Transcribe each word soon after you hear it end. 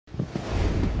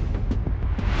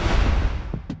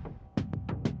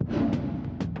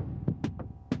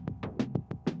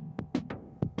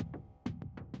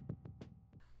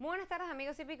Buenas tardes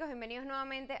amigos hípicos, bienvenidos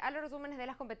nuevamente a los resúmenes de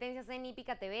las competencias en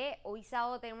Hípica TV. Hoy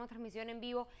sábado tenemos transmisión en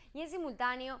vivo y en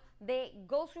simultáneo de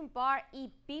Gulfstream Par y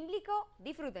Pímblico.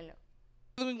 Disfrútenlo.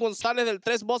 Edwin González del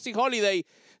 3 Bossy Holiday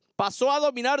pasó a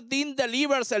dominar Dean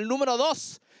Delivers, el número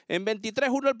 2, en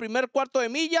 23-1 el primer cuarto de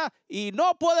milla y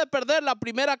no puede perder la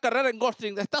primera carrera en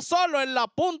Gulfstream. Está solo en la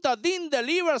punta Dean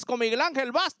Delivers con Miguel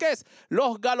Ángel Vázquez.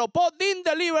 Los galopó Dean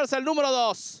Delivers, el número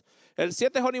 2. El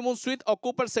 7 Honeymoon Suite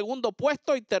ocupa el segundo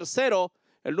puesto y tercero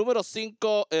el número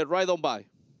 5 Ride On By.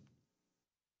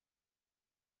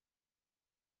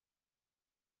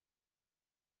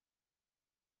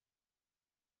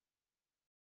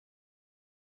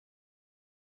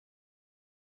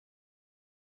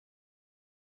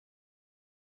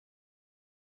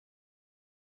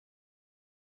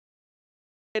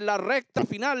 En la recta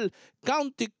final,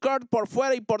 County Court por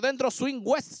fuera y por dentro Swing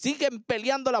West siguen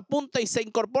peleando la punta y se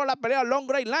incorpora a la pelea Long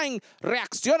Gray Line.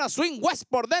 Reacciona Swing West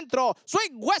por dentro.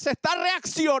 Swing West está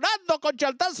reaccionando con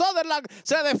Charlton Sutherland.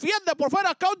 Se defiende por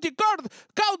fuera County Court.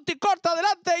 County Court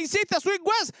adelante, insiste Swing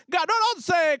West. Ganó el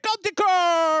 11. County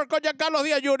Court con Giancarlo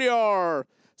Díaz Jr.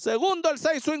 Segundo el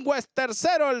 6 Swing West.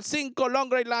 Tercero el 5 Long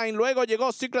Gray Line. Luego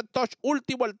llegó Secret Touch.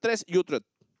 Último el 3 Utrecht.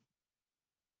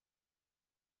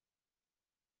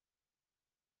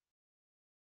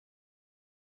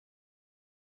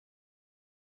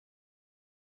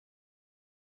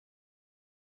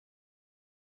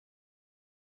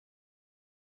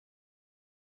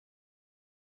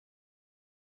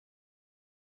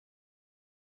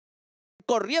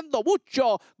 Corriendo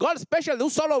mucho, Gold Special de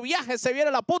un solo viaje, se viene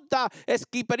la punta,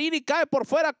 Schipperini cae por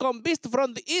fuera con Beast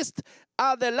from the East,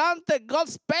 adelante Gold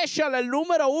Special, el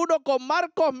número 1 con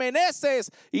Marcos Meneses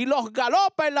y los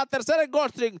galopa en la tercera en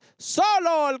Gulfstream,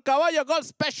 solo el caballo Gold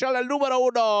Special, el número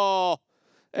 1.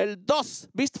 El 2,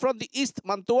 Beast from the East,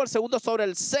 mantuvo el segundo sobre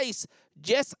el 6,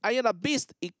 Yes, I am a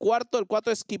Beast, y cuarto, el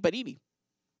 4, Schipperini.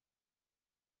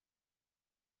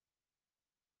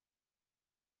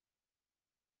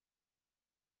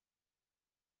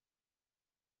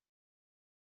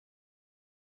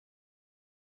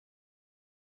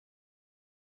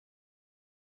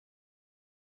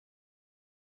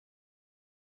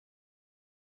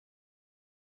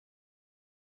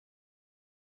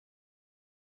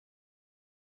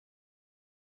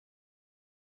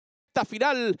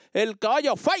 Final, el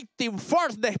caballo Fighting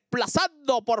Force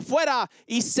desplazando por fuera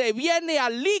y se viene a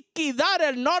liquidar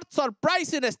el North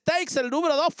Surprising Stakes, el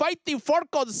número 2 Fighting Force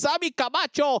con Sammy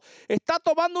Camacho, está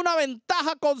tomando una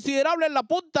ventaja considerable en la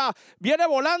punta, viene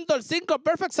volando el 5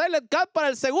 Perfect Silent Cat para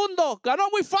el segundo, ganó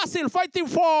muy fácil Fighting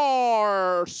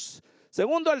Force,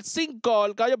 segundo el 5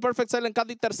 el caballo Perfect Silent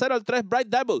Cat y tercero el 3 Bright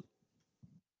Devil.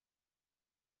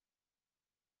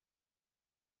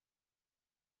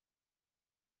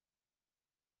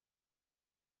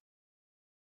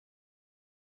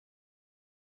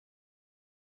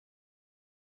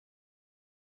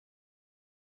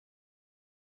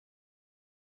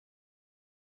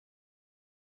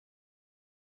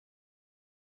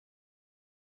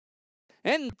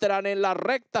 Entran en la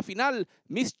recta final.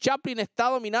 Miss Chaplin está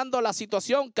dominando la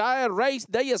situación. Cae Race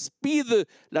Day Speed,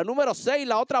 la número 6,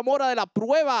 la otra mora de la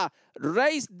prueba.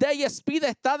 Race Day Speed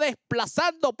está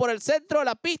desplazando por el centro de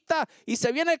la pista y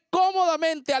se viene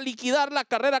cómodamente a liquidar la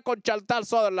carrera con Charlton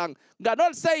Sutherland. Ganó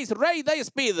el 6, Race Day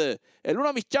Speed. El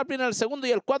 1, Miss Chaplin en el segundo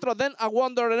y el 4, Then a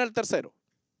Wonder en el tercero.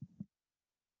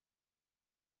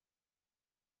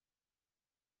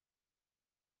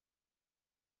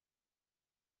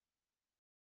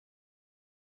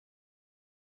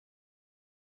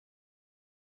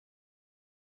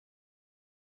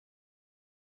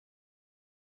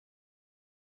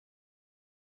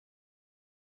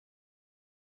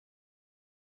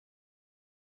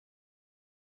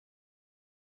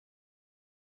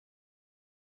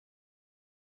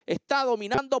 Está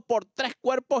dominando por 3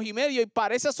 cuerpos y medio y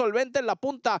parece solvente en la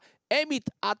punta. Emmett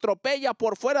atropella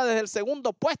por fuera desde el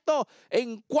segundo puesto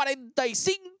en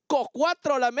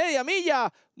 45-4 la media milla.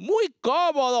 Muy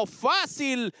cómodo,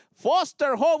 fácil.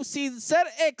 Foster Hope sin ser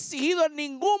exigido en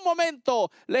ningún momento.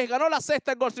 Les ganó la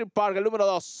sexta en Gulfstream Park, el número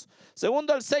 2.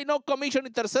 Segundo el 6 No Commission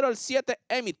y tercero el 7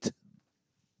 Emmett.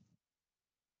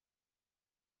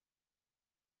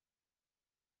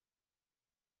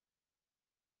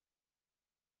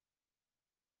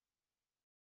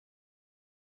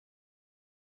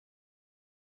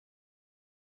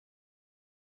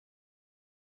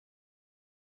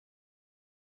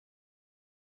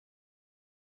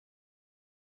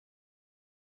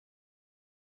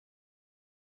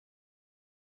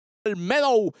 El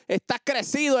Meadow está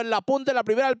crecido en la punta de la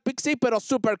primera del Pixie, pero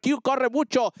Super Q corre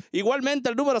mucho. Igualmente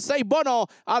el número 6, Bono.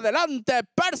 Adelante,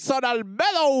 Personal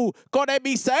Meadow con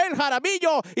Emisael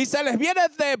Jaramillo. Y se les viene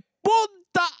de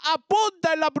punta a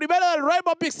punta en la primera del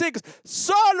Rainbow Pick Six.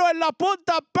 Solo en la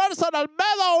punta, Personal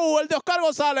Meadow, el de Oscar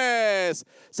González.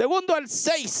 Segundo, el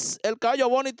 6, el caballo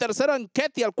Bono. Y tercero, en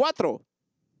Ketty, el 4.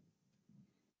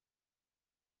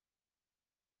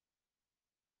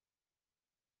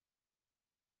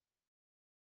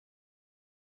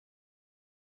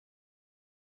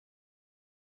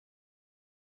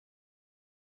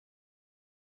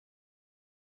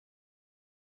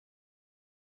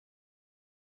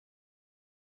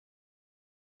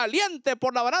 Caliente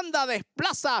por la baranda,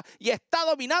 desplaza y está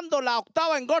dominando la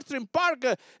octava en Gulfstream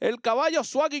Park. El caballo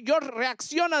Swaggy George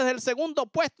reacciona desde el segundo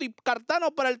puesto y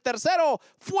Cartano para el tercero.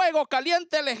 Fuego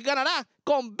Caliente les ganará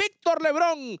con Víctor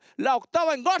Lebrón. La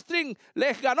octava en Gulfstream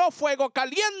les ganó Fuego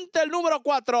Caliente el número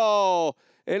 4.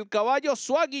 El caballo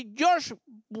Swaggy George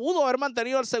pudo haber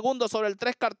mantenido el segundo sobre el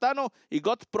 3 Cartano y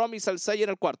God Promise el 6 en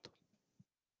el cuarto.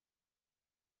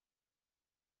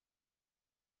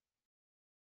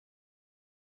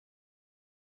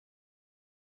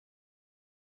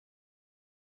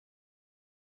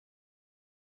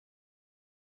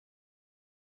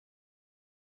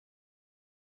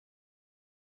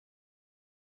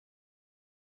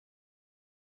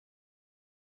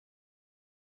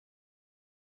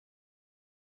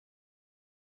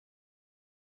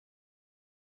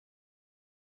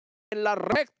 En la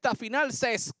recta final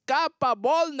se escapa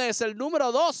Boldness, el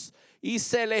número 2, y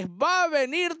se les va a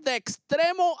venir de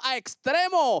extremo a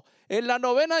extremo. En la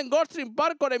novena en Gulfstream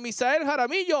Park con Emisael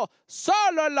Jaramillo,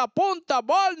 solo en la punta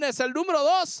Boldness, el número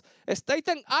 2.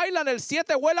 Staten Island, el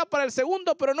 7, vuela para el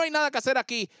segundo, pero no hay nada que hacer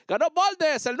aquí. Ganó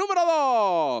Boldness, el número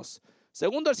 2.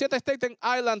 Segundo, el 7, Staten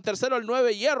Island. Tercero, el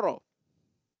 9, Hierro.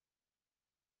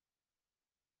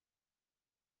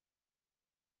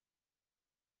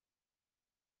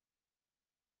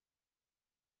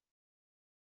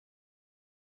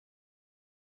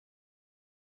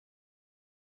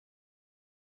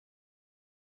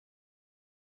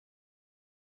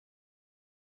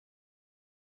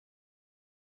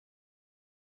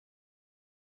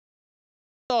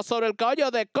 Sobre el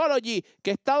caballo de Ecology,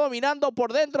 que está dominando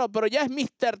por dentro, pero ya es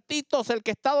Mr. Titos el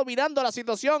que está dominando la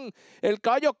situación. El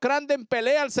caballo Cranden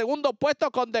pelea el segundo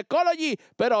puesto con The Ecology,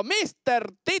 pero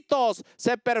Mr. Titos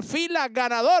se perfila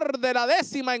ganador de la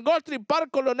décima en Gulfstream Park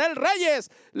con Leonel Reyes.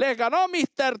 Les ganó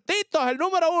Mr. Titos, el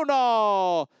número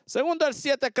 1. Segundo, el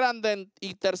 7 Cranden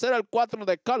y tercero, el 4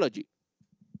 de Ecology.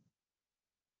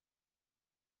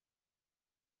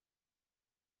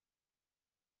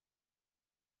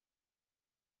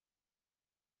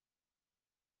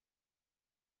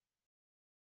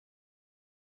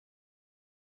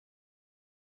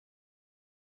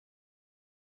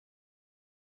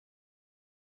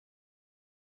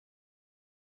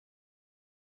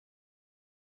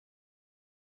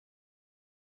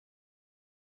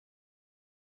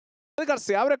 Edgar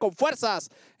se abre con fuerzas,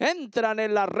 entran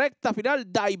en la recta final.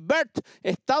 Divert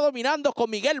está dominando con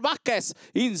Miguel Vázquez,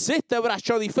 insiste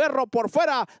Bracho Di Ferro por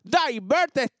fuera.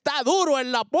 Divert está duro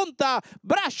en la punta,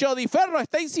 Bracho Di Ferro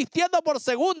está insistiendo por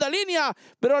segunda línea,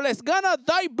 pero les gana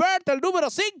Divert, el número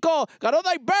 5. Ganó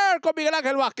Divert con Miguel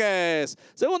Ángel Vázquez.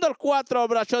 Segundo, el 4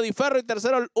 Bracho Di Ferro y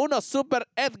tercero, el 1 Super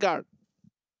Edgar.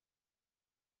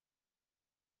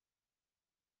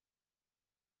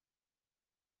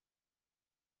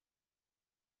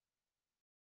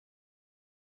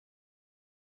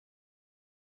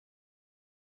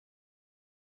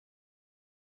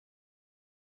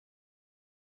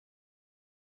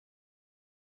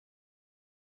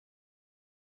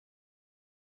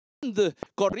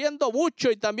 Corriendo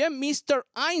mucho y también Mr.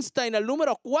 Einstein, el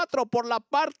número 4 por la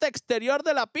parte exterior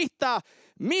de la pista.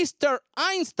 Mr.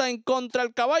 Einstein contra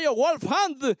el caballo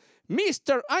Wolfhand.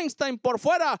 Mr. Einstein por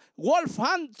fuera,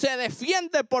 Wolfhand se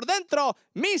defiende por dentro.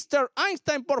 Mr.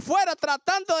 Einstein por fuera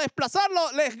tratando de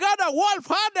desplazarlo. Les gana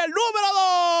Wolfhand, el número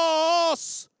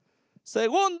 2.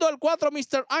 Segundo, el 4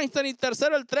 Mr. Einstein y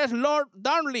tercero, el 3 Lord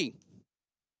Darnley.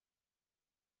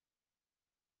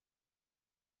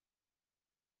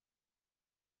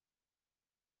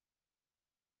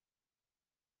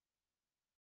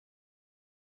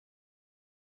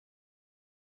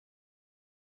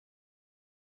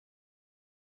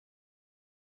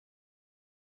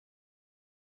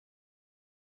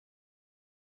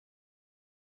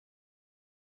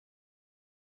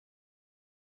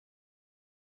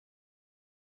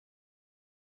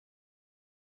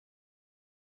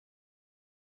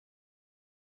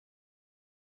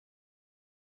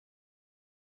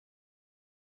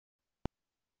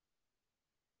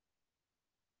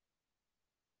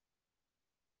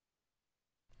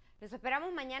 Los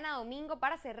esperamos mañana domingo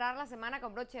para cerrar la semana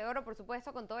con broche de oro, por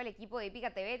supuesto, con todo el equipo de Hípica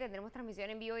TV. Tendremos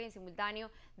transmisión en vivo y en simultáneo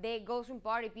de Gulfstream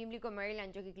Park y Pimlico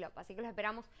Maryland Jockey Club. Así que los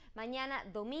esperamos mañana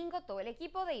domingo, todo el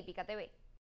equipo de Hípica TV.